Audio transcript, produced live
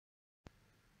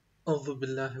أعوذ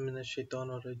بالله من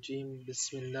الشيطان الرجيم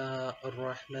بسم الله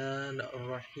الرحمن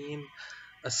الرحيم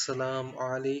السلام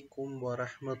عليكم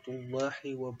ورحمة الله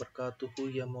وبركاته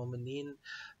يا مؤمنين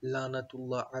لعنة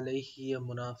الله عليه يا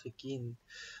منافقين.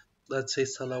 Let's say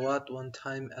salawat one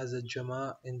time as a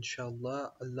jama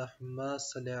inshallah. Allahumma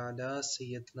salli ala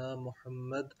Sayyidina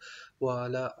Muhammad wa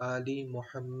ala ali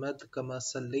Muhammad kama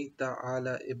sallaita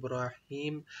ala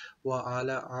Ibrahim wa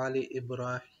ala ali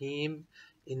Ibrahim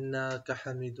innaka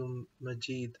hamidum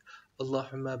majid.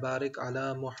 Allahumma barik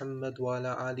ala Muhammad wa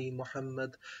ala ali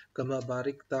Muhammad kama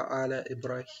barakta ala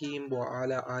Ibrahim wa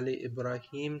ala ali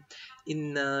Ibrahim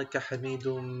innaka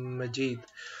hamidum majid.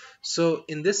 So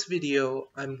in this video,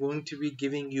 I'm going to be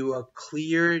giving you a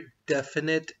clear,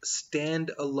 definite,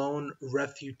 stand-alone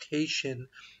refutation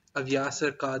of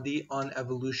Yasir Qadhi on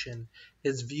evolution,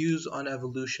 his views on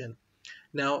evolution.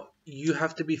 Now, you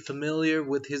have to be familiar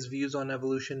with his views on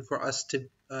evolution for us to,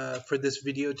 for this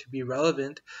video to be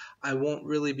relevant. I won't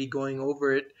really be going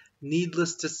over it.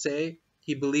 Needless to say,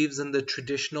 he believes in the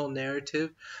traditional narrative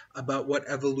about what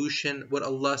evolution, what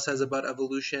Allah says about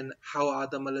evolution, how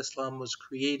Adam al-Islam was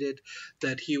created,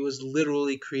 that he was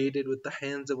literally created with the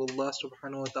hands of Allah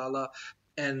subhanahu wa ta'ala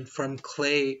and from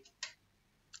clay,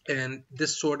 and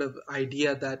this sort of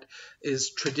idea that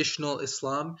is traditional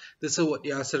Islam. This is what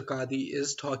Yasir Qadhi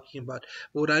is talking about.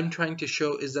 What I'm trying to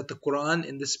show is that the Quran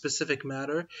in this specific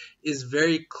matter is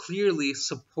very clearly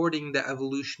supporting the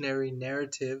evolutionary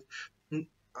narrative.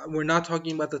 We're not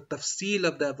talking about the tafsir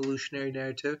of the evolutionary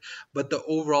narrative, but the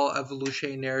overall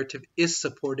evolutionary narrative is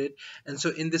supported. And so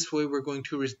in this way, we're going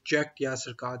to reject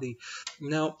Yasir Qadhi.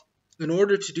 Now, in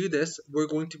order to do this, we're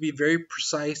going to be very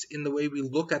precise in the way we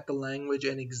look at the language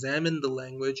and examine the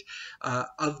language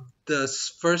of the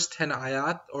first 10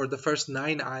 ayat or the first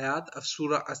 9 ayat of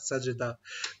Surah as-Sajdah.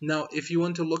 Now, if you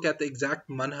want to look at the exact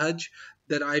manhaj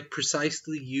that I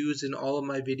precisely use in all of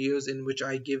my videos in which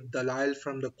I give dalail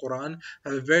from the Quran, I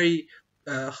have a very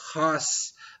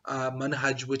khas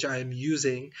manhaj which I am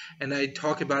using, and I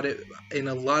talk about it in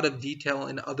a lot of detail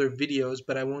in other videos,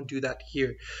 but I won't do that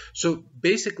here. So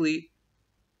basically,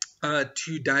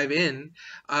 to dive in,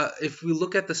 if we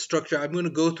look at the structure, I'm going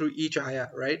to go through each ayah,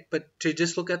 right? But to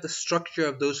just look at the structure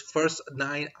of those first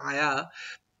 9 ayah,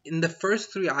 in the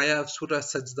first 3 ayah of Surah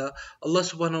Sajdah, Allah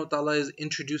subhanahu wa ta'ala is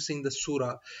introducing the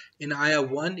surah. In ayah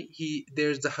 1,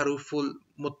 there's the haruful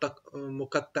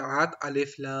muqatta'at,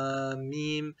 alif, lam,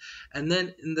 mim. And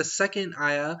then in the second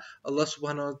ayah, Allah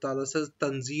subhanahu wa ta'ala says,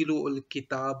 Tanzilu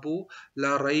al-kitabu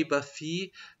la rayba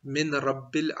fi min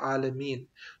rabbil alameen.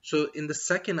 So in the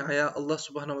second ayah, Allah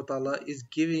subhanahu wa ta'ala is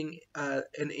giving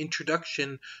an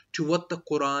introduction to what the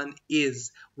Quran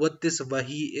is, what this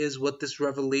wahi is, what this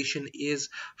revelation is,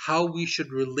 how we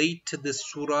should relate to this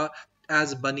surah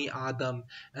as Bani Adam.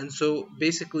 And so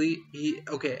basically,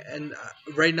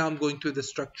 right now I'm going through the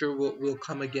structure. We'll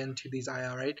come again to these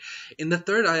ayah, right? In the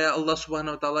third ayah, Allah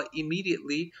subhanahu wa ta'ala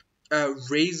immediately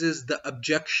raises the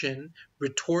objection,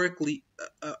 rhetorically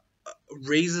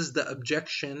raises the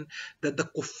objection that the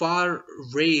kuffar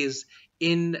raise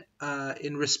in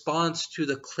response to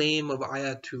the claim of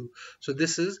ayah 2. So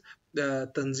this is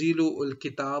Tanzilu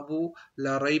al-Kitabu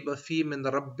la rayba fi min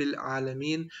rabbil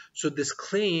alameen. So this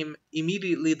claim,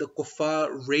 immediately the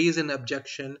kuffar raise an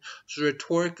objection. So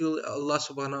rhetorically, Allah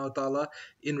subhanahu wa ta'ala,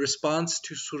 in response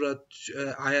to Surah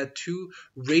ayah 2,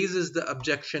 raises the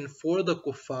objection for the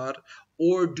kuffar.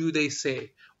 Or do they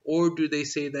say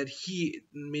that he,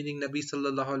 meaning Nabi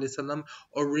sallallahu alaihi wasallam,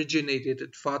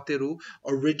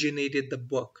 originated the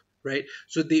book, right?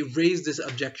 So they raise this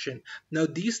objection. Now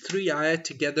these 3 ayah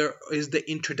together is the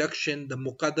introduction, the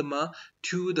muqaddama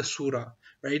to the surah,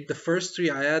 right? The first 3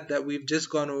 ayah that we've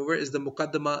just gone over is the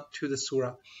muqaddama to the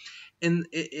surah. In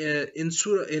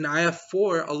ayah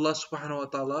 4, Allah subhanahu wa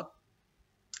ta'ala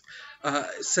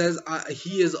says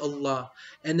he is Allah,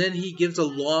 and then he gives a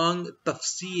long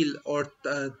tafsil or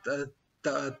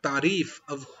tarif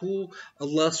of who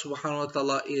Allah subhanahu wa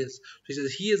ta'ala is. So he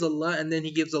says he is Allah, and then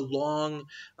he gives a long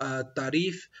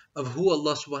tarif of who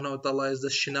Allah subhanahu wa ta'ala is, the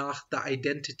shinakh, the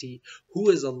identity, who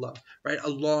is Allah, right? A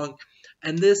long.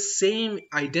 And this same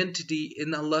identity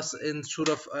in Allah,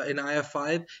 in ayah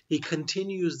 5, he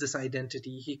continues this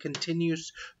identity. He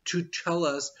continues to tell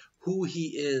us who He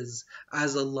is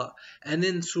as Allah. And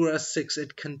in Surah 6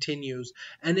 it continues.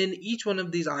 And in each one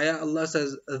of these ayah, Allah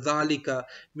says dhalika,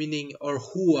 meaning, or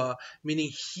huwa,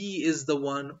 meaning He is the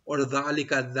one, or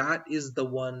dhalika, that is the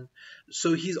one.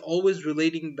 So He's always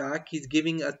relating back, He's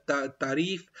giving a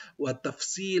tarif wa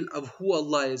tafsil of who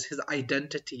Allah is, His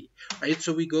identity. Right?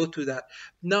 So we go through that.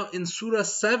 Now in Surah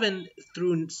 7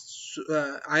 through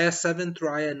ayah 7 through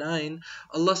ayah 9,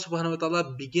 Allah subhanahu wa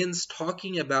ta'ala begins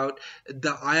talking about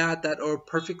the ayat that are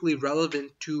perfectly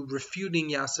relevant to refuting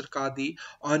Yasir Qadhi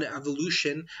on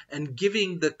evolution and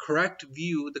giving the correct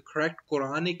view, the correct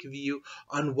Quranic view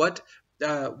on what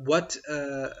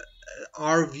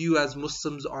our view as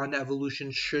Muslims on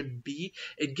evolution should be.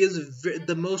 It gives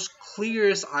the most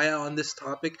clearest ayah on this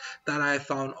topic that I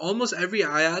found. Almost every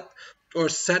ayat or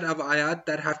set of ayat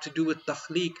that have to do with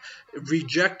takhliq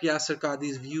reject Yasir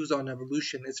Qadhi's views on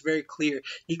evolution. It's very clear.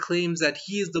 He claims that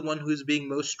he is the one who is being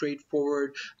most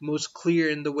straightforward, most clear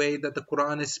in the way that the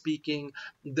Quran is speaking,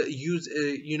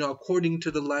 according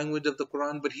to the language of the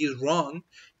Quran, but he is wrong.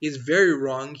 He's very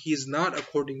wrong. He is not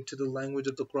according to the language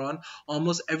of the Quran.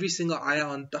 Almost every single ayah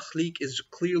on takhliq is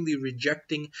clearly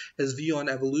rejecting his view on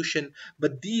evolution.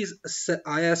 But these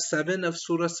ayah 7 of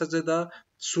Surah Sajdah,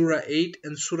 Surah 8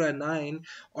 and Surah 9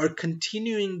 are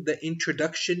continuing the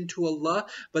introduction to Allah,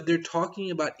 but they're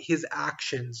talking about His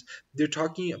actions. They're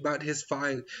talking about His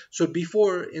fa'il. So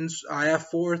before, in ayah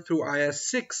 4 through ayah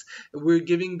 6, we're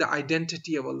giving the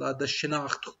identity of Allah, the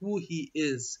shinakht, who He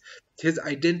is, His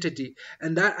identity.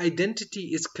 And that identity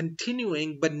is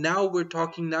continuing, but now we're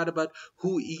talking not about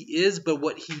who He is, but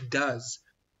what He does.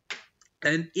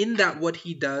 And in that, what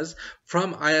He does,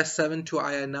 from ayah 7 to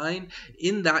ayah 9,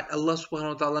 in that Allah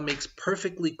subhanahu wa ta'ala makes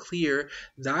perfectly clear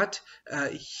that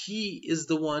He is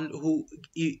the one who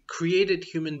created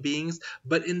human beings,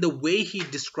 but in the way He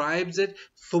describes it,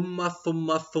 thumma,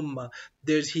 thumma, thumma.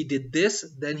 He did this,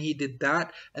 then He did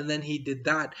that, and then He did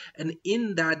that. And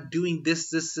in that doing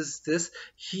this,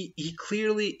 He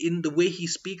clearly, in the way He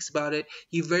speaks about it,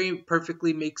 He very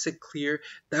perfectly makes it clear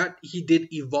that He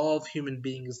did evolve human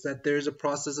beings, that there's a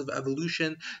process of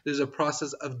evolution, there's a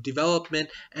process of development,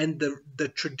 and the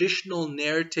traditional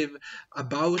narrative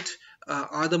about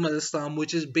Adam al-Islam,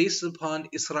 which is based upon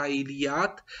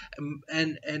Israeliyat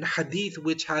and hadith,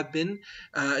 which have been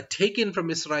taken from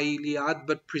Israeliyat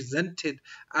but presented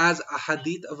as a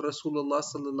hadith of Rasulullah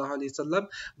sallallahu alaihi wasallam,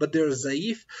 but they're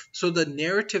zaif. So the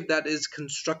narrative that is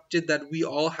constructed, that we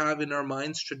all have in our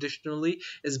minds traditionally,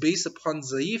 is based upon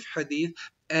zaif hadith,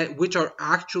 which are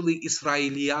actually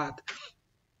Israeliyat,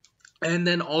 and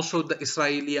then also the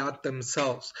Israeliyat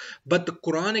themselves. But the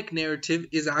Quranic narrative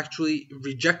is actually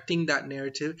rejecting that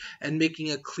narrative and making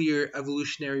a clear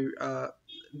evolutionary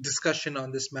discussion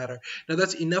on this matter. Now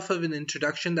that's enough of an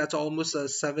introduction. That's almost a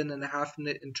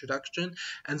 7.5-minute introduction.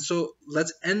 And so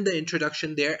let's end the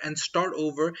introduction there and start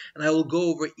over, and I will go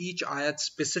over each ayat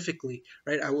specifically,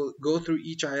 right? I will go through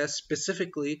each ayat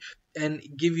specifically and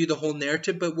give you the whole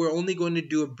narrative, but we're only going to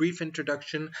do a brief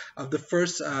introduction of the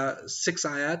first 6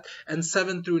 ayat, and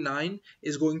 7 through 9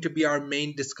 is going to be our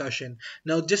main discussion.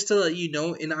 Now just to let you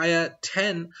know, in ayat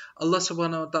 10, Allah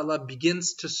subhanahu wa ta'ala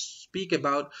begins to speak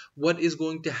about what is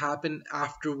going to happen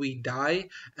after we die,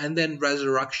 and then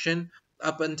resurrection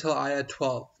up until ayah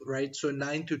 12, right? So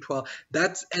 9 to 12.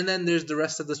 And then there's the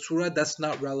rest of the surah that's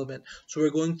not relevant. So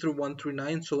we're going through 1 through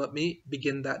 9. So let me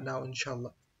begin that now,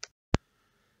 inshallah.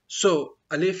 So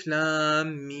alif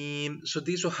lam mim. So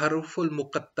these are haruful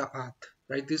muqatta'at,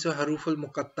 right? These are haruful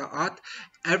muqatta'at.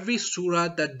 Every surah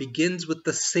that begins with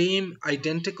the same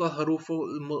identical haruful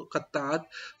muqatta'at,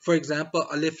 for example,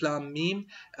 alif lam mim,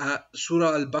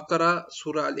 Surah al-Baqarah,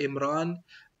 Surah al-Imran,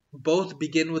 both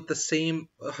begin with the same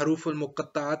haruful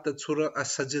muqatta'at that Surah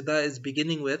as-Sajdah is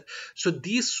beginning with. So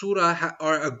these surah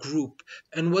are a group,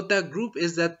 and what that group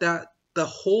is, that the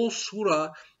whole surah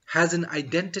has an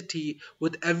identity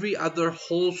with every other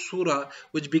whole surah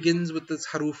which begins with this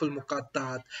haruf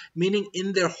al-muqatta'at, meaning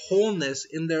in their wholeness,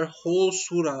 in their whole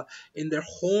surah, in their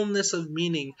wholeness of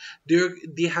meaning,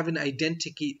 they have an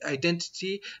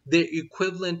identity, they're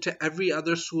equivalent to every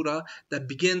other surah that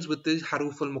begins with the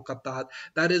haruf al-muqatta'at.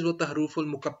 That is what the haruf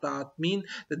al-muqatta'at mean,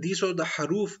 that these are the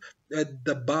haruf,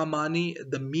 the ba'mani,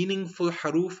 the meaningful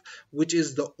haruf, which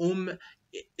is the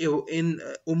in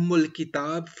Ummul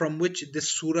Kitab, from which this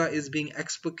surah is being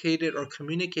explicated or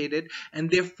communicated,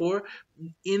 and therefore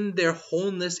in their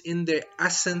wholeness, in their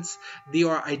essence, they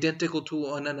are identical to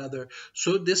one another.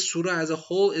 So this surah as a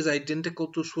whole is identical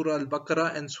to Surah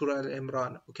al-Baqarah and Surah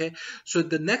al-Imran. Okay, so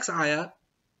the next ayah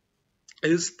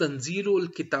is Tanzilul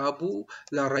Kitabu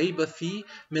La Rayba Fi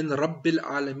Min Rabbil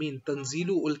Alameen.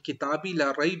 Tanzilul Kitabi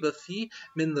La Rayba Fi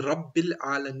Min Rabbil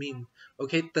Alameen.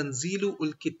 Okay,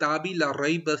 Tanzilul Kitabi La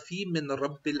Rayba Fi Min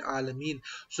Rabbil Alameen.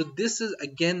 So this is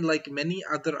again like many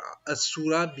other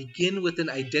surah begin with an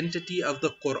identity of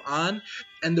the Quran,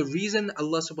 and the reason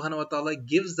Allah subhanahu wa ta'ala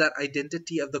gives that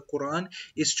identity of the Quran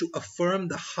is to affirm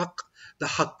the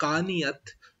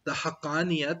haqqaniyat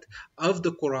of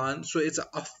the Quran. So it's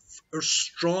a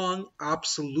strong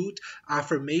absolute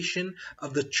affirmation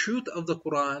of the truth of the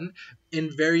Quran in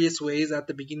various ways at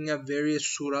the beginning of various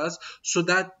surahs, so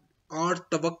that our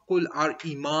tawakkul, our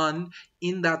iman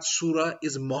in that surah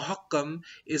is muhakkam,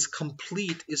 is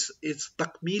complete, is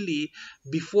takmili,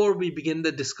 before we begin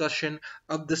the discussion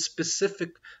of the specific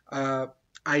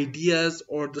ideas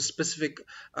or the specific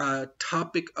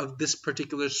topic of this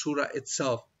particular surah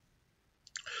itself.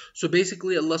 So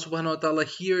basically Allah subhanahu wa ta'ala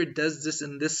here does this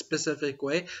in this specific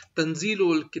way.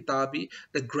 Tanzilul Kitabi,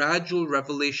 the gradual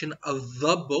revelation of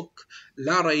the book,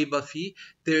 La Rayba Fi,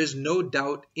 there is no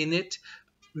doubt in it,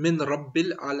 Min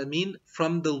Rabbil Alameen,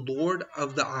 from the Lord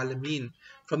of the Alameen.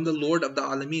 From the Lord of the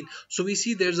Alameen. So we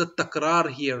see there's a takrar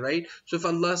here, right? So if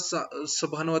Allah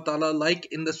subhanahu wa ta'ala, like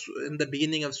in the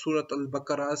beginning of Surah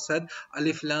Al-Baqarah said,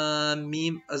 Alif Lam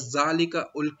Mim Az-Zalika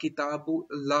Ul Kitabu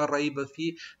La Rayba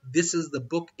Fi, this is the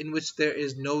book in which there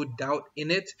is no doubt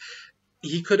in it.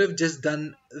 He could have just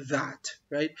done that,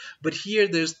 right? But here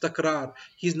there's takrar.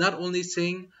 He's not only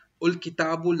saying Ul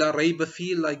Kitabu La Rayba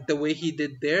Fi like the way he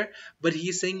did there, but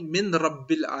he's saying Min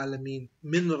Rabbil Alameen,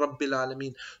 Min Rabbil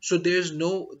Alameen. So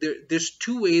there's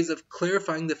two ways of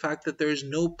clarifying the fact that there is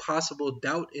no possible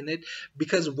doubt in it,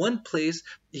 because one place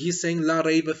he's saying La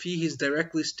Rayba Fi, he's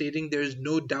directly stating there is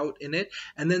no doubt in it,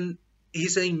 and then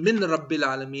he's saying Min Rabbil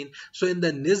Alameen. So in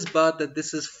the nisbah that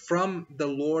this is from the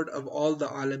Lord of all the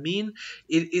Alameen,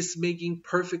 it is making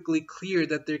perfectly clear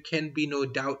that there can be no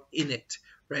doubt in it,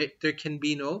 right? There can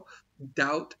be no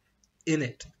doubt in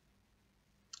it.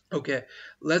 Okay,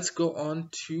 let's go on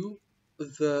to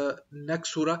the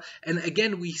next surah. And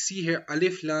again we see here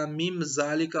Alif Lam Mim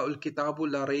Zalika Ul Kitabu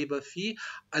La Rayba Fi,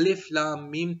 Alif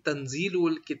Lam Mim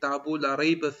Tanzilul Kitabu La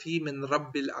Rayba Fi Min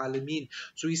Rabbil Alameen.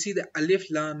 So we see the Alif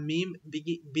Lam Mim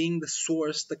being the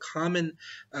source, the common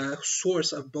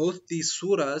source of both these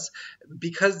surahs,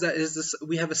 because that is this,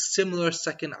 we have a similar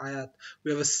second ayat,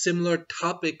 we have a similar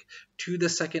topic to the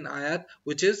second ayat,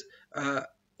 which is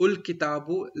Ul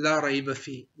Kitabu La Rayba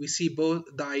Fi. We see both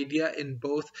the idea in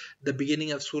both the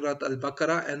beginning of Surah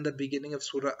Al-Baqarah and the beginning of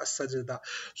Surah as-Sajdah.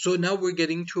 So now we're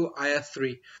getting to Ayat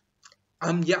 3.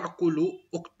 Am ya'kulu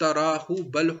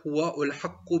uqtarahu bal huwa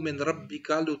al-haqqu min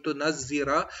rabbika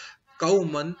litunzira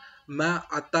qauman ma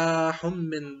atahum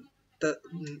min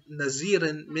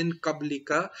nazirin min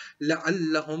qablika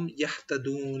la'allahum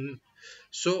yahtadun.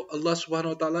 So Allah subhanahu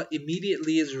wa ta'ala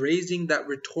immediately is raising that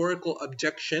rhetorical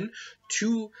objection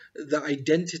to the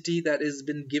identity that has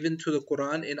been given to the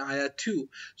Quran in Ayat 2.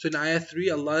 So in Ayat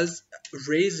 3, Allah is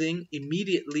raising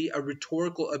immediately a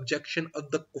rhetorical objection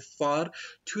of the kuffar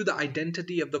to the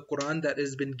identity of the Quran that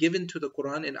has been given to the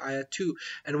Quran in Ayat 2.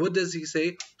 And what does he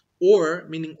say? Or,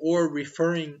 meaning or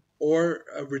referring, or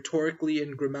rhetorically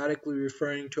and grammatically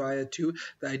referring to Ayat 2,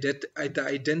 the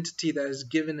identity that is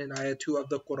given in Ayat 2 of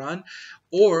the Quran.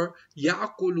 Or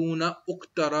ya'kuluna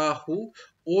uktarahu,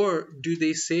 or do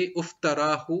they say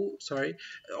uftarahu, sorry,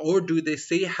 or do they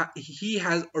say he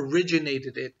has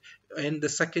originated it? And the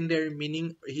secondary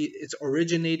meaning, it's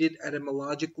originated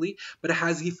etymologically, but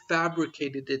has he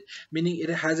fabricated it, meaning it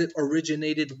has it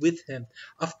originated with him.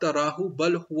 Aftarahu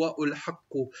bal huwa ul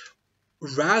haqqu,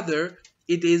 rather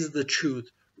it is the truth,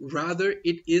 rather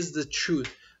it is the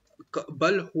truth.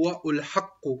 Bal huwa ul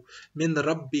haqqu min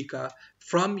rabbika,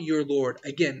 from your Lord.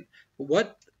 Again,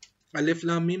 what? Alif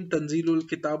Lam Mim Tanzilul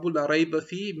Kitabu La Rayba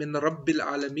Fi Min Rabbil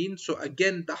Alameen. So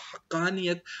again, the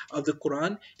haqqaniyat of the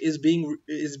Quran is being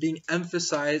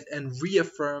emphasized and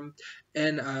reaffirmed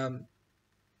and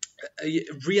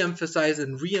re-emphasized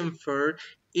and re-inferred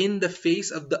in the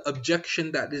face of the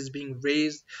objection that is being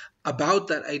raised about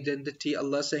that identity.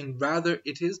 Allah saying, rather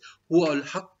it is huwa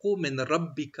al-haqqu min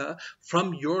rabbika,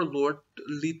 from your Lord,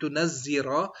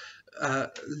 litunazzira,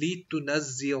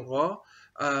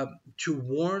 to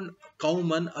warn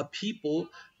qawman, a people,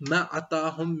 ma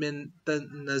atahum min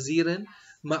nazirin,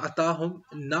 ma'atahum,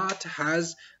 not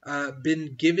has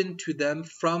been given to them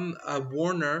from a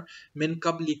warner, min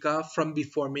qablika, from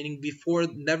before, meaning before,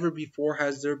 never before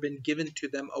has there been given to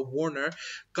them a warner,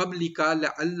 qablika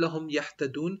la'allahum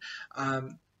yahtadun,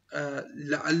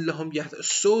 لَعَلَّهُمْ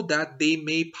so that they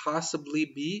may possibly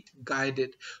be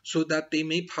guided. So that they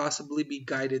may possibly be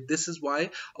guided. This is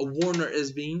why a warner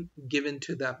is being given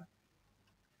to them.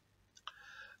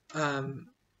 Um,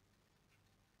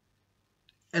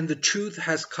 and the truth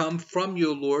has come from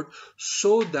your Lord,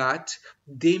 so that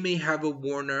they may have a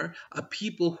warner, a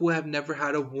people who have never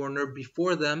had a warner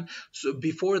before them, so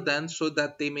before then, so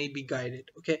that they may be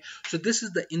guided. Okay, so this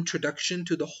is the introduction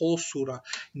to the whole surah.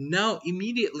 Now,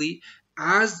 immediately,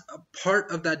 as a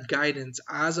part of that guidance,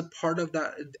 as a part of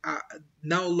that,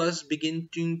 now let's begin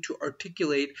to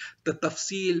articulate the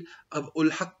tafsil of ul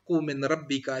haqqu min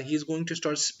rabbika. He's going to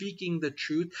start speaking the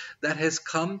truth that has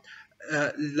come,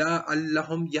 la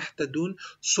allahum yahtadun,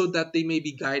 so that they may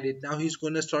be guided. Now he's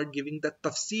going to start giving the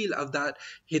tafsil of that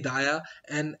hidayah,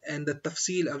 and the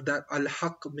tafsil of that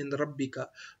al-haq min rabbika,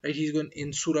 right? He's going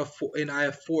in surah 4, in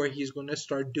ayah 4, he's going to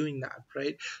start doing that,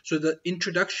 right? So the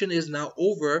introduction is now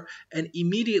over, and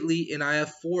immediately in ayah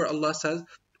 4 Allah says,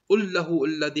 so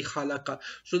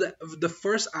the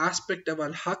first aspect of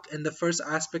al-haq and the first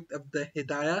aspect of the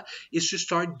hidayah is to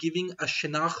start giving a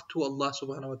shinakh to Allah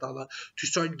subhanahu wa ta'ala, to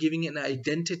start giving an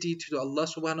identity to Allah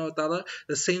subhanahu wa ta'ala,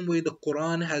 the same way the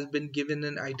Quran has been given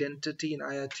an identity in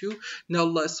ayah 2. Now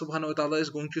Allah subhanahu wa ta'ala is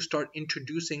going to start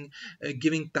introducing,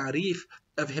 giving tarif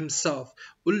of himself.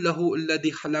 Allah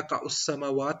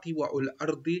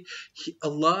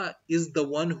is the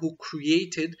one who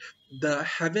created the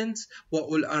heavens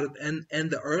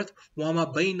and the earth,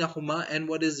 وَمَا بَيْنَهُمَا, and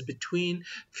what is between,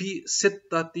 fi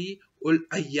sittati ul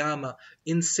ayyama,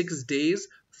 in 6 days,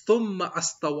 thumma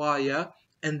astawaya,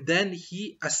 and then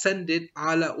he ascended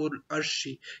ala ul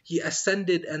arshi, he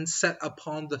ascended and sat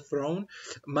upon the throne.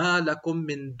 Ma lakum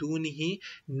min dunihi,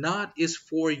 not is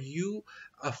for you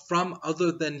from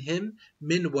other than him,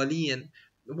 min waliyin,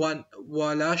 one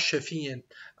wala shafiyan,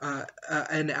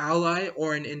 an ally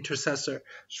or an intercessor.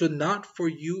 So not for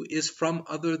you is from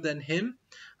other than him,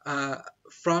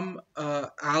 from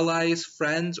allies,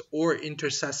 friends, or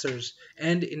intercessors,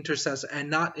 and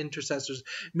not intercessors.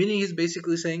 Meaning he's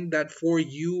basically saying that for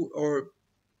you, or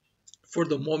for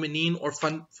the mu'mineen, or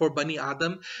for Bani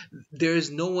Adam, there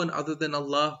is no one other than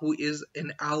Allah who is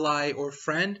an ally or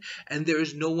friend, and there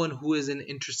is no one who is an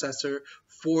intercessor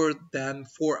for them,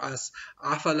 for us.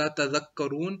 أَفَلَا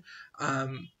تَذَكَّرُونَ,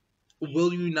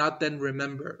 will you not then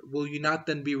remember? Will you not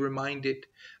then be reminded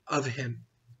of him?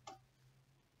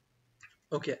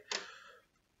 Okay.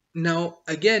 Now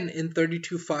again in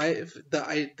 32:5,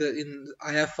 in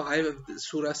ayah 5 of the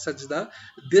Surah Sajdah,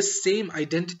 this same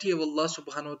identity of Allah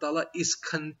subhanahu wa ta'ala is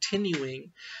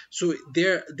continuing. So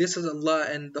this is Allah,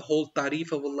 and the whole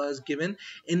tarif of Allah is given.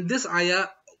 In this ayah,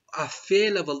 a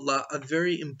fail of Allah, a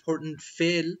very important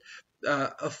fail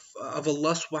of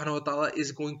Allah subhanahu wa ta'ala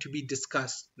is going to be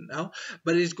discussed now,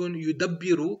 but it's going to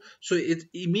yudabbiru. So it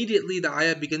immediately, the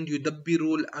ayah begins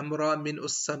yudabbiru al-amra min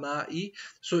us-sama'i.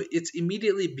 So it's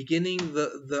immediately beginning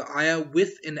the ayah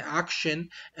with an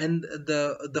action, and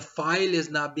the file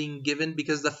is not being given,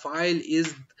 because the file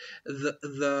is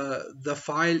the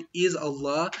file is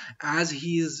Allah, as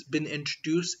he's been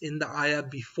introduced in the ayah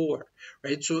before,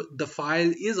 right? So the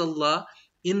file is Allah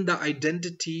in the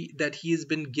identity that he has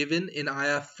been given in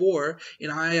ayah 4.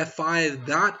 In ayah 5,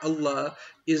 that Allah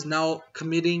is now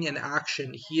committing an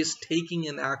action. He is taking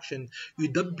an action.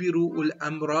 يُدَبِّرُ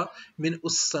الْأَمْرَ مِنْ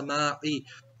السَّمَاءِ.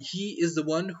 He is the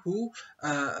one who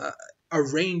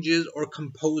arranges or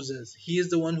composes. He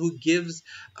is the one who gives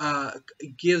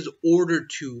order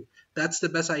to. That's the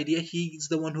best idea. He's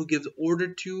the one who gives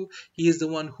order to. He is the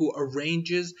one who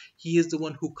arranges. He is the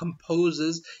one who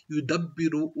composes.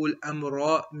 يُدَبِّرُ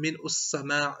الْأَمْرَ مِنْ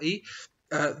السَّمَاءِ,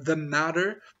 the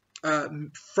matter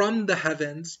from the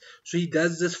heavens. So he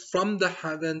does this from the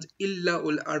heavens, illa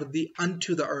ul ardi,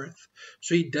 unto the earth.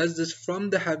 So he does this from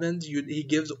the heavens. He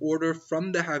gives order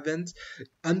from the heavens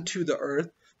unto the earth.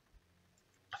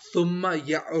 Thumma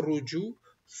ya'ruju,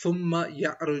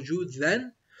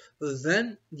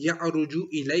 then ya'ruju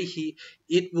ilayhi,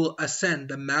 it will ascend,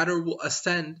 the matter will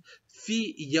ascend,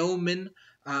 fi yawmin,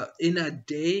 in a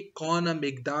day, qana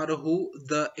migdarahu,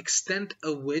 the extent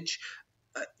of which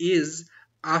is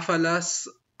afalas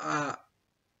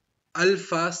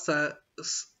alfa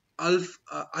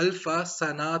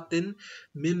sanatin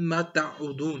mimma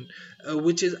ta'udun,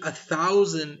 which is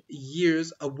 1,000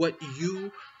 years of what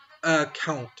you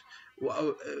count.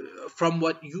 From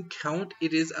what you count,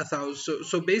 it is 1,000.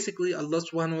 So basically, Allah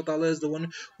subhanahu wa ta'ala is the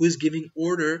one who is giving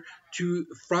order to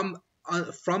from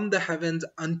the heavens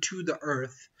unto the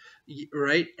earth,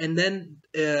 right? And then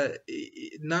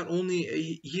not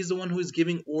only he's the one who is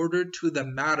giving order to the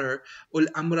matter, ul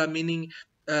amra, meaning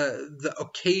the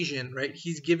occasion, right?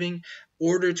 He's giving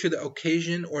order to the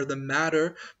occasion or the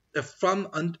matter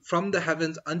from the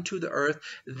heavens unto the earth.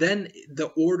 Then the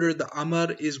order, the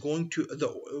amr is going to,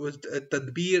 the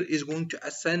tadbir is going to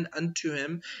ascend unto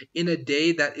him in a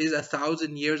day that is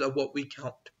 1,000 years of what we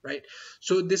count, right?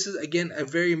 So this is again a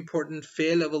very important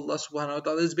fail of Allah subhanahu wa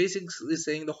ta'ala. Is basically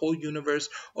saying the whole universe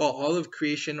or all of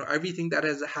creation or everything that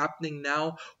is happening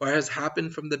now or has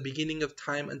happened from the beginning of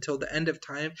time until the end of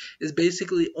time is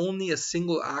basically only a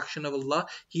single action of Allah.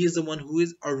 He is the one who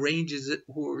is arranges it,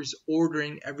 who is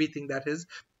ordering everything that has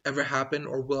ever happened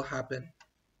or will happen.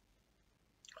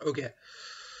 Okay,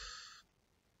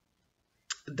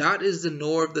 that is the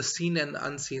knower of the seen and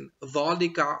unseen.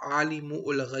 ذَلِكَ عَالِمُ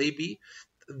الْغَيْبِ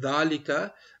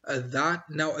ذَلِكَ, that.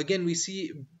 Now again we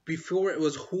see before it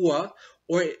was huwa,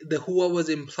 or the huwa was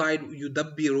implied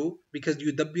yudabbiru, because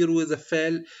yudabbiru is a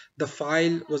fail. The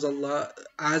file was Allah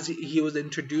as he was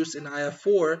introduced in ayah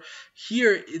 4.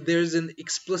 Here there's an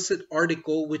explicit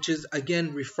article which is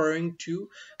again referring to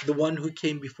the one who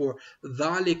came before.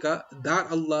 ذَلِكَ,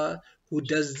 that Allah who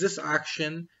does this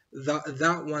action,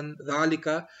 that one,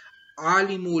 ذَلِكَ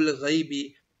alimul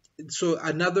ghaibi. So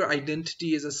another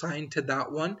identity is assigned to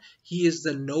that one. He is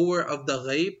the knower of the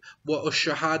ghaib, wa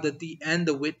ushahadati, and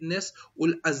the witness,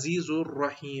 ul azizur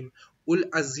rahim, ul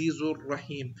azizur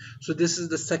rahim. So this is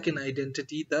the second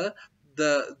identity,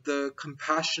 the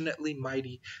compassionately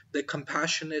mighty, the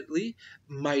compassionately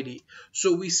mighty.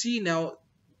 So we see now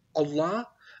Allah,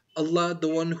 the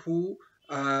one who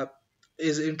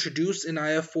is introduced in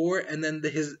ayah 4, and then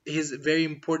his very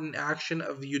important action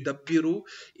of yudabbiru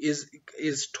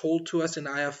is told to us in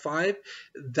ayah 5.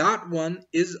 That one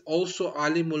is also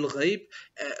alimul ghaib,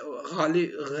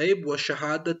 ghaib wa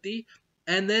shahadati.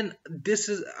 And then this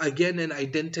is again an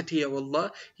identity of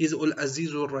Allah. He's Ul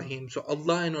Azizur Rahim. So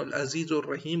Allah and Ul Azizur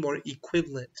Rahim are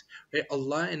equivalent, right?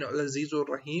 Allah and Ul Azizur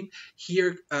Rahim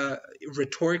here,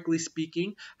 rhetorically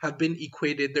speaking, have been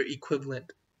equated. They're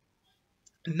equivalent.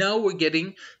 Now we're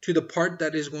getting to the part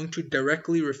that is going to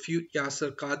directly refute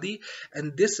Yasir Qadhi,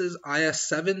 and this is ayah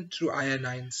 7 through ayah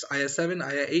 9. So ayah 7,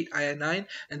 ayah 8, ayah 9,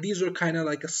 and these are kind of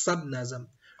like a sub-nazm,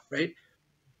 right?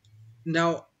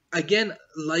 Now, again,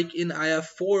 like in ayah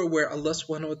 4 where Allah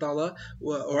subhanahu wa ta'ala,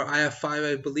 or ayah 5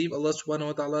 I believe, Allah subhanahu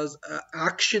wa ta'ala's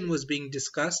action was being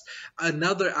discussed,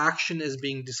 another action is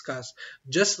being discussed.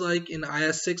 Just like in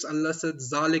ayah 6 Allah said,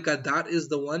 Zalika, that is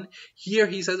the one. Here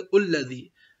he says,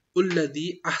 Ulladhi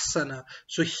ahsana.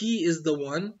 So he is the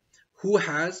one who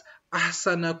has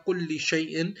ahsana kulli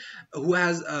shay'in, who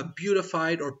has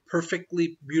beautified or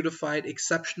perfectly beautified,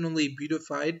 exceptionally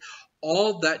beautified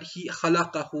all that he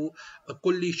khalaqahu,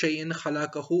 kulli shay'in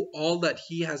khalaqahu, all that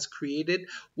he has created,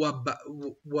 wa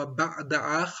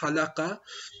ba'da'a khalaqa,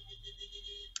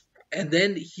 and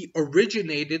then he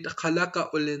originated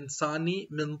khalaqa ul insani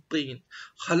min tin.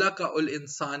 Khalaqa ul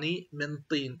insani min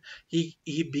tin.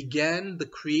 He began the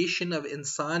creation of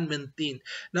insan min tin.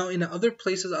 Now in other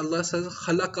places Allah says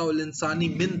khalaqa ul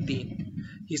insani min tin.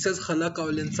 He says khalaqa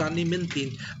ul insani min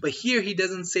tin. But here he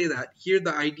doesn't say that. Here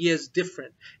the idea is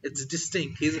different. It's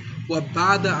distinct. He's wa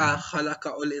ba'da'a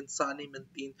khalaqa ul insani min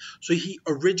tin. So he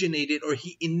originated, or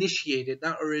he initiated,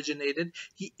 not originated,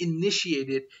 he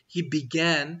initiated, he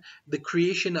began the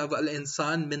creation of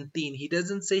al-insan min tin. He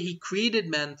doesn't say he created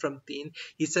man from tin.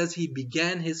 He says he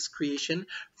began his creation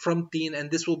from tin,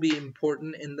 and this will be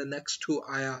important in the next two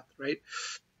ayat, right?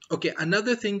 Okay,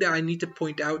 another thing that I need to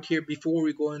point out here before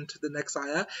we go into the next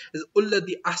ayah is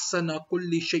ulladhi ahsana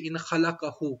kulli shay'in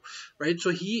khalaqahu, right? So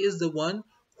he is the one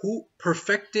who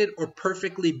perfected or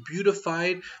perfectly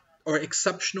beautified or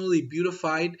exceptionally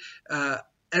beautified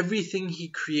everything he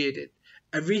created.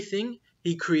 Everything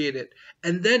he created.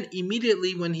 And then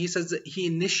immediately when he says that he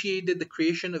initiated the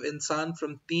creation of insan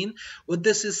from tin, what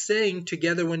this is saying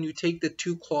together, when you take the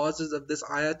two clauses of this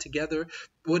ayah together,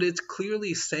 what it's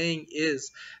clearly saying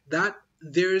is that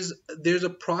there's a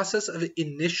process of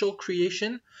initial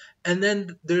creation, and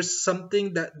then there's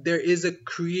something that there is a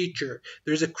creature.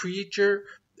 There's a creature,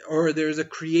 or there's a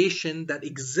creation that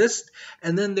exists,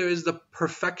 and then there is the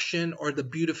perfection or the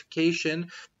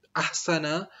beautification,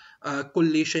 ahsana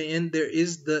kulli shay'in. There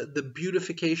is the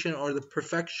beautification or the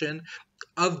perfection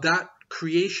of that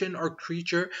creation or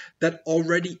creature that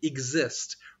already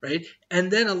exists, right?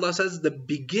 And then Allah says the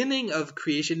beginning of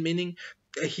creation, meaning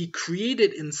he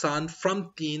created insan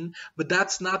from tin, but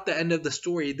that's not the end of the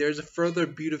story. There's a further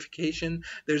beautification,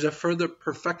 there's a further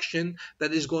perfection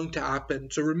that is going to happen.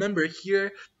 So remember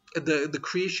here, the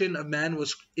creation of man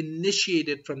was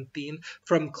initiated from tin,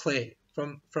 from clay,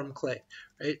 from clay,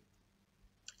 right?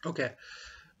 Okay.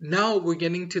 Now we're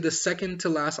getting to the second to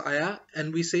last ayah,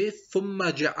 and we say ثُمَّ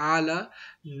جَعَلَ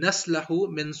نَسْلَهُ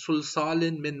مِنْ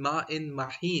صُلْصَالٍ مِنْ مَاءٍ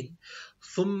مَحِينٍ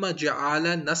ثُمَّ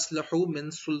جَعَلَ نَسْلَهُ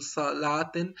مِنْ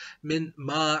صُلْصَالَاتٍ مِنْ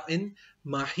مَاءٍ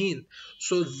mahin.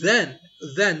 So then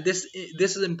this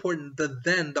is important.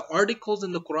 The articles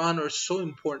in the Quran are so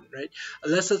important, right?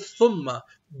 Allah says thumma,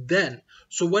 then.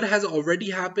 So what has already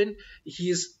happened?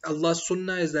 Allah's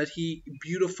sunnah is that He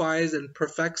beautifies and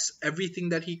perfects everything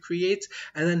that He creates,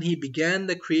 and then He began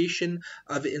the creation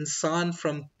of insan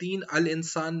from teen. Al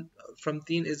insan, from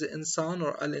teen, is it insan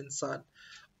or al insan?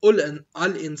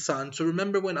 Al insan. So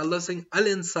remember, when Allah is saying al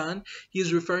insan, He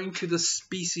is referring to the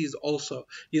species also.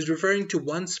 He is referring to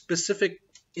one specific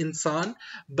insan,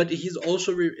 but He's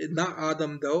also not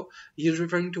Adam though. He is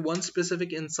referring to one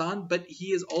specific insan, but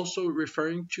He is also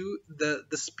referring to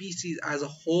the species as a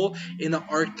whole in an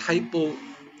archetypal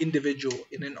individual.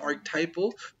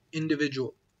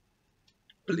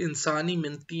 الإنسان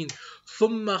من طين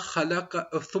ثم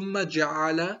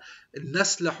جعل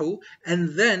نسله,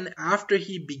 and then after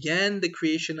He began the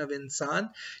creation of insan,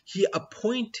 He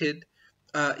appointed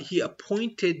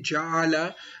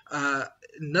جعل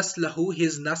نسله,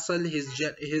 his nasl,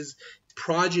 his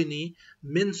progeny,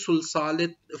 min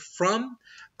sulsalat, from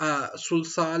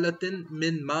sulsalatin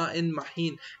min ma'in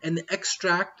mahin, an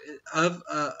extract of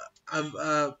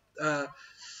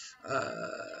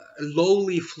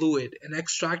lowly fluid, an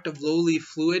extract of lowly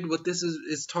fluid. What this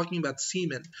is talking about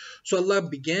semen. So Allah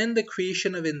began the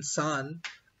creation of insan,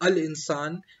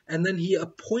 al-insan, and then He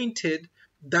appointed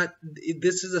that.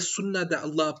 This is a sunnah that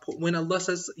Allah, when Allah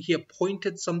says He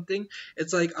appointed something,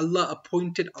 it's like Allah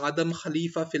appointed Adam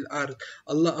Khalifa fil ard.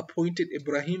 Allah appointed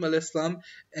Ibrahim alayhis salam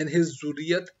and his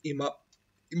zuriyat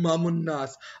Imamun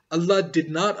Nas. Allah did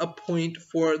not appoint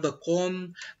for the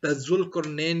Qawm that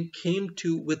Zulqarnain came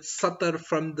to with satar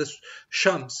from the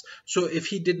Shams. So if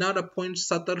He did not appoint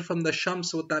satar from the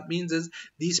Shams, what that means is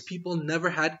these people never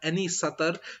had any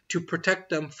satar to protect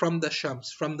them from the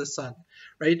Shams, from the sun,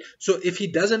 right? So if He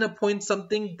doesn't appoint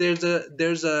something,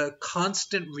 there's a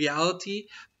constant reality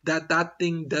that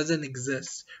thing doesn't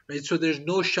exist, right? So there's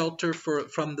no shelter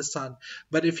from the sun.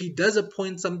 But if He does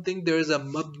appoint something, there is a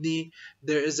mabni,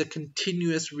 there is a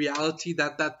continuous reality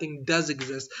that thing does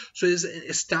exist. So it's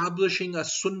establishing a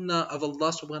sunnah of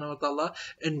Allah subhanahu wa ta'ala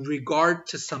in regard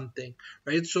to something,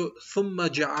 right? So ثُمَّ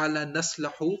جَعَلَ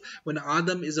نَسْلَهُ, when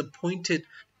Adam is appointed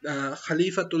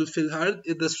Khalifatul fil ard,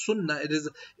 the sunnah,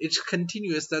 it's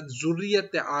continuous that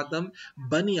Zuriyat Adam,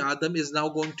 Bani Adam, is now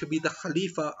going to be the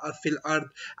Khalifa of fil ard,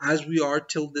 as we are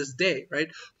till this day,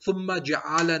 right? ثُمَّ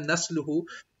جَعَلَ نَسْلُهُ.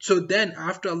 So then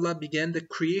after Allah began the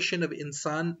creation of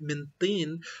insan min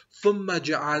teen, ثُمَّ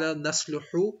جَعَلَ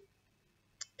نَسْلُهُ,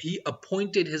 He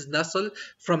appointed his nasl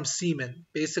from semen.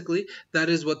 Basically, that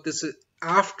is what this is.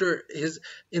 After his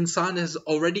insan has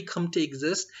already come to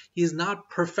exist, he is not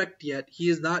perfect yet.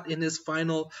 He is not in his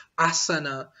final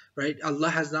asana, right? Allah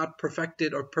has not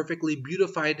perfected or perfectly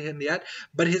beautified him yet,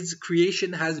 but his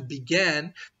creation has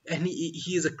began, and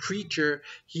he is a creature.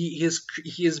 He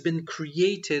has been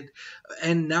created,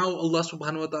 and now Allah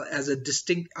subhanahu wa ta'ala, as a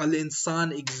distinct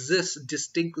al-insan, exists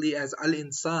distinctly as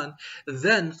al-insan.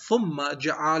 Then thumma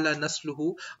ja'ala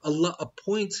nasluhu, Allah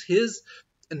appoints his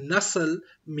nasl,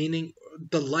 meaning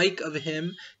the like of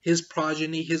him, his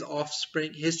progeny, his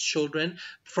offspring, his children,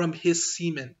 from his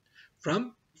semen,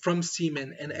 from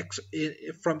semen, and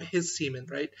from his semen,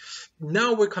 right?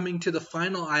 Now we're coming to the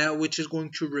final ayah, which is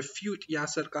going to refute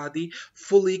Yasir Qadhi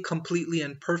fully, completely,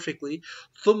 and perfectly.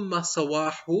 ثُمَّ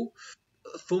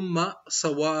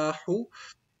سَوَاهُ,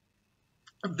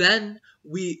 then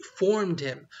we formed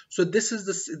him. So this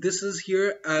is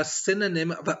here a synonym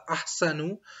of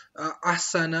ahsanu,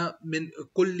 ahsana min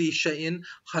kulli shay'in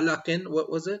khalaqin.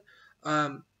 What was it?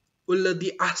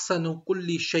 الَّذِي أَحْسَنُ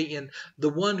كُلِّ شَيْءٍ, the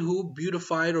one who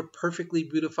beautified or perfectly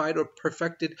beautified or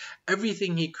perfected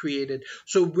everything He created.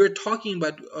 So we're talking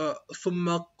about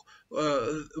ثُمَّ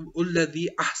الَّذِي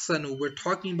أَحْسَنُ, we're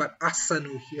talking about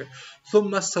ahsanu here.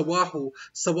 ثُمَّ سَوَاهُ,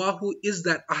 sawahu is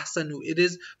that ahsanu, it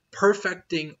is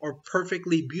perfecting or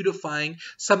perfectly beautifying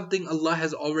something Allah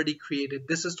has already created.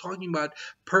 This is talking about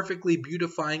perfectly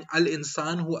beautifying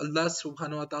al-insan, who Allah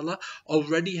subhanahu wa ta'ala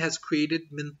already has created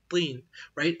min teen,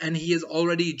 right? And He has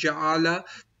already ja'ala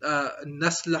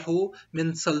naslahu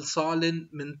min salsalin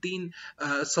min teen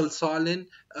salsalin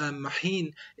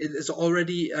mahin. It is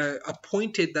already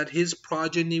appointed that his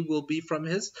progeny will be from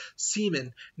his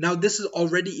semen. Now this is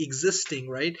already existing,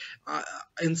 right?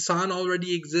 Insan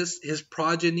already exists, his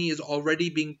progeny is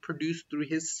already being produced through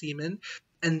his semen.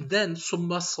 And then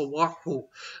summa sawahu,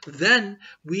 then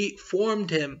we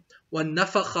formed him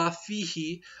وَنَفَخَ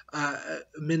فِيهِ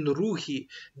مِنْ رُوحِ.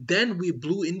 Then we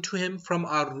blew into him from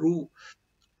our ruh.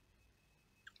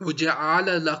 وَجَعَلَ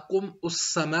لَكُمْ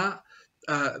السَّمَاءَ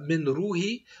مِنْ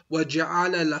رُوحِ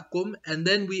وَجَعَلَ لَكُمْ. And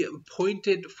then we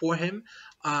appointed for him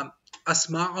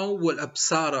أَسْمَعَ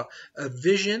وَالْأَبْصَارَ,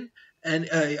 vision, and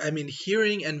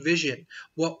hearing and vision.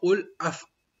 وَأُلْ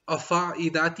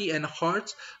أَفَائِدَاتِ, and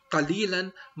hearts.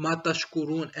 قَلِيلًا مَا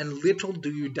تَشْكُرُونَ, and little do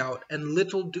you doubt, and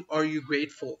little are you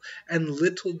grateful, and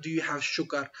little do you have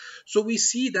shukr. So we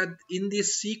see that in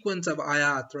this sequence of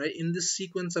ayat, right? In this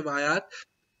sequence of ayat,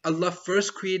 Allah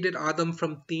first created Adam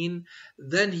from teen,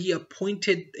 then He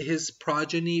appointed his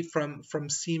progeny from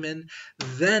semen,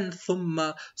 then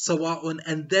thumma sawa'un,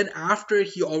 and then after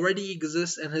he already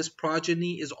exists and his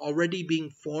progeny is already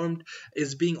being formed,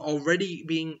 already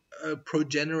being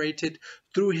progenerated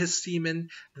through his semen,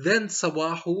 then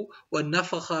sawahu wa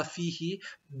nafakha fihi,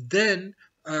 then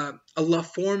Allah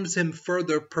forms him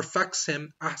further, perfects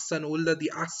him. Ahsanu alladhi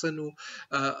ahsanu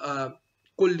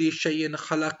kulli shay'in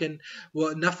khalaqin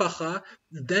wa nafakha.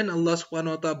 Then Allah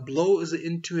subhanahu wa ta'ala blows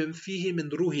into him fihi min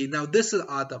ruhi. Now this is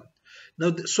Adam.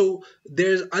 Now, so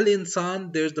there's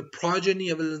al-insan, there's the progeny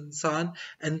of al-insan,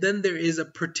 and then there is a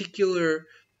particular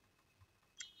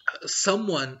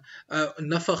someone,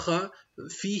 nafakha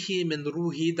fihi min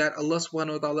ruhi, that Allah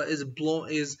subhanahu wa ta'ala is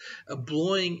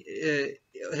blowing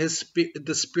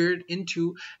the spirit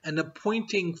into, and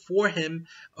appointing for him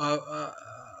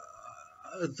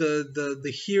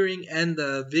the hearing and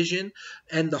the vision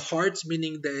and the hearts,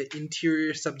 meaning the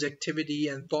interior subjectivity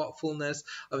and thoughtfulness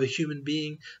of a human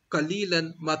being.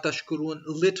 Qalilan ma tashkurun,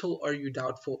 little are you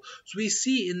doubtful. So we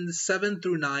see in 7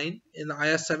 through 9, in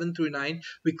ayah 7 through 9,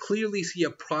 we clearly see a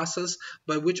process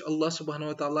by which Allah subhanahu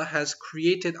wa ta'ala has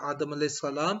created Adam alayhi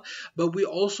salam, but we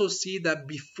also see that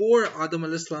before Adam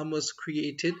alayhi salam was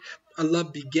created, Allah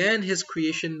began his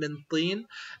creation min teen,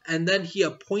 and then he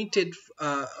appointed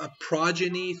a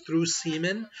progeny through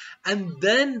semen, and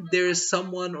then there is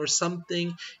someone or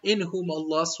something in whom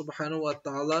Allah subhanahu wa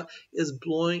ta'ala is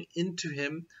blowing into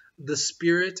him the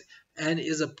spirit and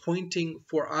is appointing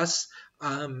for us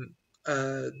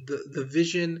the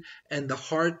vision and the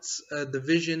hearts, the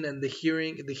vision and the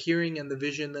hearing and the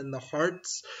vision and the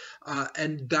hearts,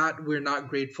 and that we're not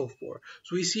grateful for.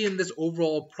 So we see in this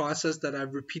overall process that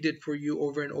I've repeated for you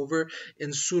over and over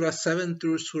in Surah 7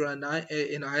 through Surah 9,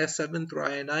 in Ayah 7 through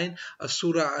Ayah 9, a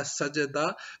Surah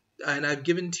as-Sajdah, and I've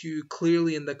given to you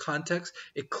clearly in the context.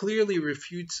 It clearly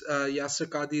refutes Yasir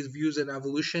Qadhi's views in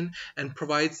evolution and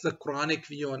provides the Quranic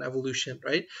view on evolution,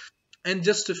 right? And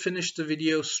just to finish the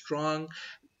video strong,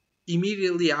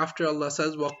 immediately after Allah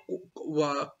says,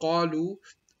 وَقَالُوا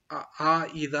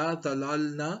أَإِذَا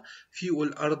ضَلَلْنَا فِي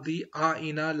الْأَرْضِ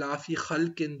أَإِنَا لَفِي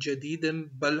خَلْقٍ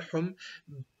جَدِيدٍ بَلْ هُمْ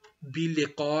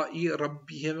بِلِقَاءِ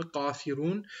رَبِّهِمْ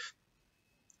كَافِرُونَ.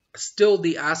 Still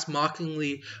they ask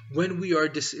mockingly, when we are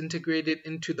disintegrated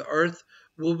into the earth,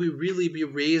 will we really be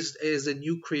raised as a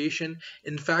new creation?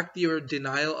 In fact, they are in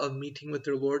denial of meeting with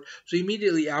their Lord. So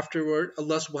immediately afterward,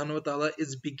 Allah subhanahu wa ta'ala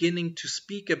is beginning to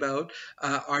speak about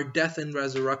our death and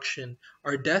resurrection.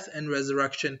 Our death and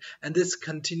resurrection. And this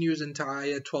continues into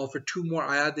ayah 12. For 2 more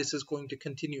ayah, this is going to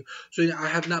continue. So I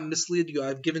have not misled you.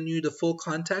 I've given you the full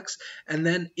context. And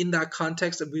then in that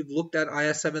context, we've looked at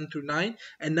ayah 7 through 9.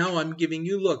 And now I'm giving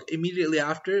you, look, immediately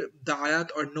after, the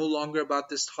ayat are no longer about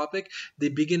this topic. They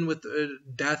begin with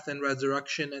death and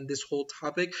resurrection and this whole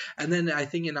topic. And then I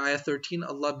think in ayah 13,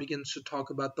 Allah begins to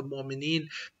talk about the mu'mineen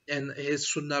and his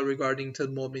sunnah regarding to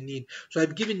the mu'mineen. So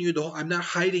I've given you I'm not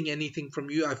hiding anything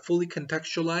from you. I've fully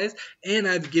contextualized, and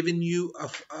I've given you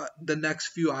the next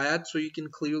few ayat so you can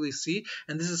clearly see.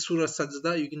 And this is Surah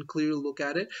Sajdah. You can clearly look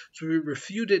at it. So we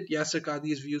refuted Yasir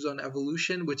Qadhi's views on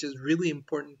evolution, which is really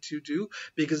important to do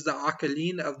because the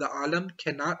aqaleen of the alam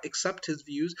cannot accept his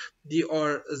views. They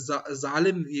are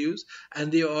zalim views,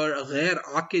 and they are ghair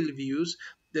aqil views.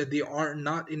 That they are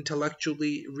not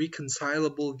intellectually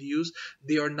reconcilable views.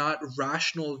 They are not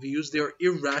rational views. They are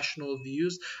irrational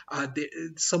views.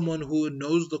 Someone who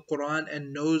knows the Quran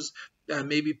and knows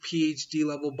maybe PhD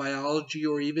level biology,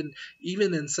 or even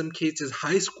in some cases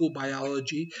high school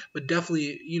biology, but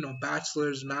definitely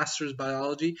bachelor's, master's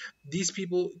biology. These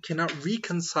people cannot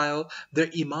reconcile their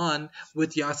iman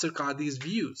with Yasir Qadhi's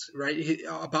views, right?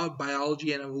 About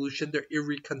biology and evolution, they're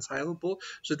irreconcilable.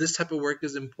 So this type of work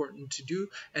is important to do,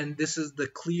 and this is the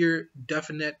clear,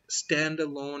 definite,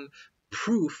 standalone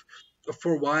proof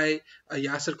for why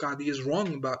Yasir Qadhi is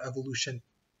wrong about evolution.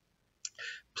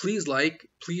 Please like,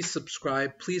 please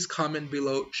subscribe, please comment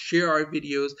below, share our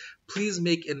videos, please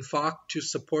make infaq to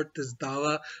support this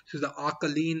dawah to the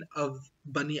aqaleen of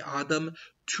Bani Adam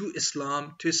to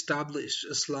Islam, to establish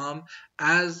Islam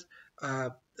as uh,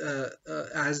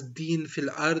 as deen fil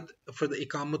ard, for the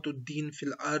iqamatul deen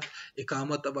fil ard,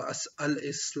 iqamat of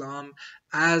al-Islam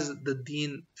as the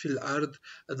deen fil ard,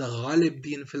 the ghalib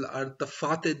deen fil ard, the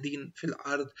fatih deen fil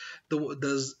ard,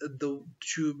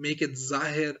 to make it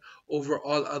zahir over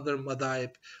all other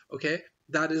madhaib. Okay,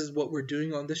 that is what we're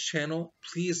doing on this channel.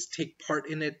 Please take part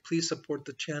in it. Please support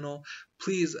the channel.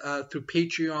 Please, through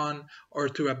Patreon or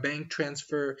through a bank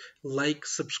transfer, like,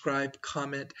 subscribe,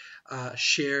 comment,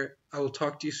 share. I will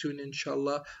talk to you soon,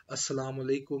 inshallah. Assalamu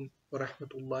alaikum wa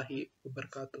rahmatullahi wa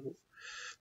barakatuhu.